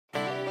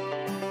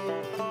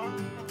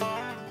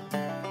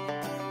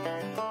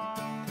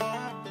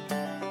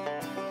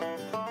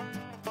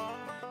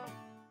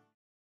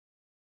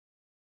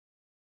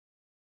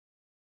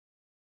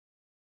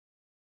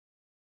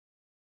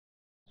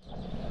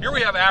Here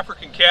we have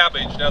African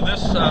cabbage. Now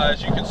this,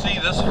 as you can see,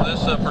 this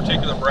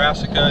particular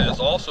brassica is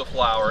also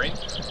flowering.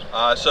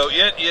 So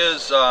it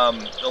is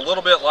a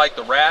little bit like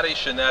the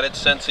radish in that it's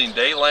sensing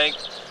day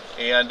length,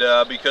 and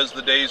because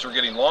the days are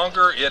getting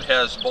longer, it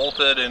has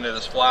bolted and it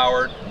has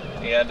flowered.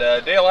 And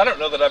Dale, I don't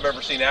know that I've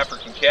ever seen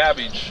African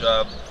cabbage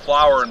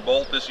flower and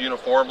bolt this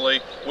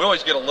uniformly. We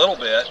always get a little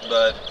bit,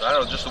 but I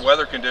don't know, just the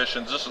weather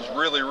conditions, this is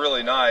really,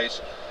 really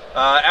nice.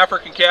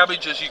 African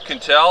cabbage, as you can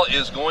tell,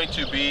 is going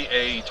to be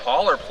a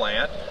taller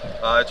plant.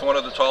 It's one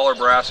of the taller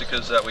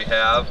brassicas that we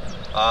have.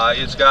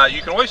 It's got, you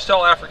can always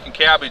tell African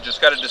cabbage, it's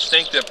got a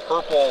distinctive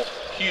purple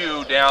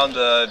hue down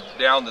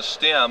the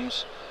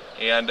stems,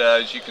 and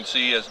as you can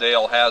see, as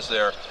Dale has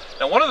there.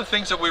 Now, one of the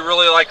things that we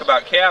really like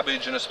about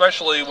cabbage, and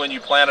especially when you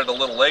plant it a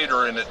little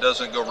later and it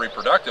doesn't go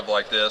reproductive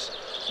like this,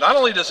 not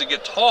only does it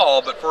get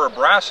tall, but for a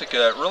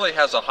brassica, it really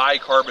has a high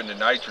carbon to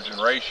nitrogen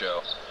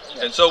ratio.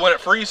 And so when it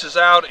freezes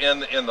out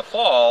in the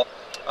fall,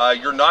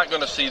 you're not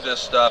going to see this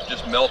stuff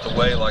just melt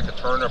away like a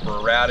turnip or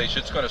a radish.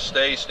 It's going to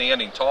stay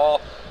standing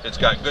tall. It's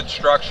got good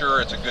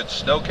structure. It's a good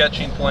snow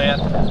catching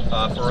plant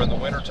for in the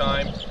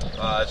wintertime.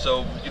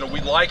 So, you know,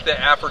 we like the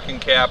African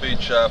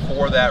cabbage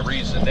for that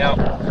reason. Now,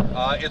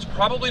 it's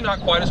probably not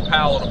quite as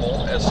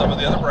palatable as some of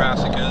the other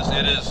brassicas.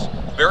 It is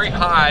very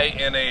high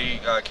in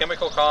a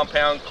chemical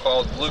compound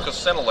called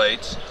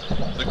glucosinolates.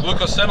 The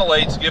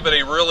glucosinolates give it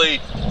a really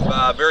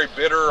very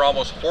bitter,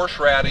 almost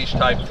horseradish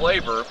type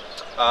flavor,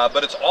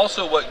 but it's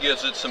also what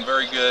gives it some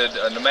very good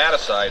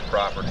nematicide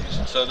properties.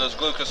 And so those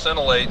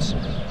glucosinolates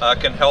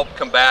can help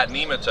combat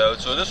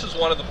nematodes. So this is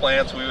one of the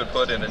plants we would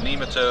put in a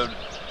nematode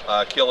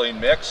killing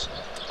mix.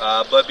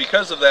 But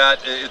because of that,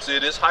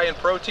 it is high in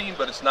protein,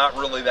 but it's not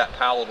really that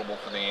palatable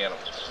for the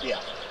animals.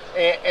 Yeah.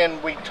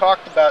 And we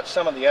talked about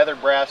some of the other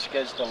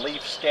brassicas, the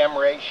leaf-stem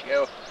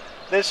ratio.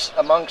 This,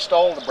 amongst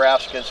all the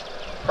brassicas,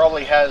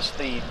 probably has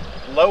the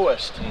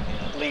lowest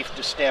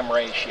leaf-to-stem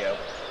ratio,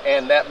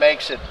 and that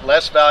makes it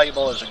less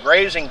valuable as a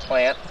grazing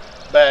plant.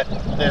 But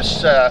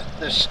this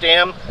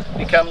stem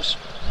becomes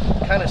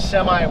kind of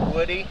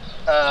semi-woody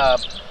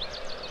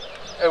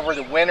over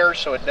the winter,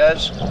 so it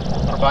does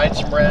provide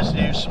some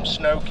residue, some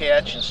snow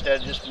catch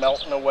instead of just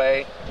melting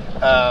away.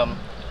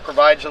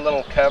 Provides a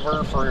little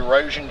cover for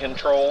erosion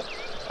control.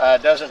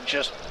 Doesn't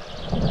just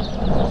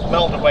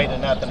melt away to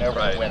nothing over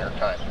the winter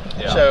time.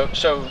 Yeah.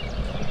 So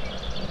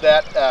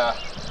that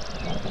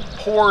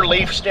poor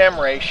leaf stem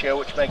ratio,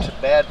 which makes it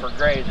bad for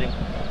grazing,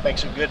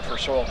 makes it good for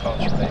soil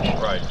conservation.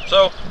 Right.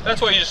 So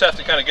that's why you just have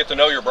to kind of get to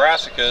know your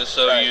brassicas,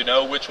 so you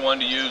know which one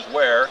to use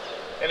where.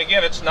 And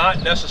again, it's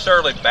not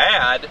necessarily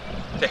bad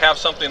to have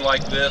something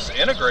like this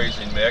in a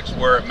grazing mix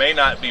where it may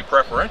not be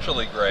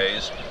preferentially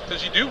grazed,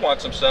 because you do want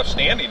some stuff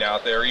standing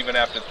out there even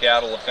after the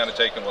cattle have kind of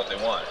taken what they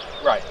want.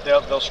 Right.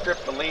 They'll strip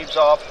the leaves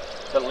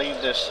off, but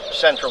leave this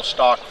central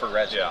stalk for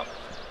residue. Yeah.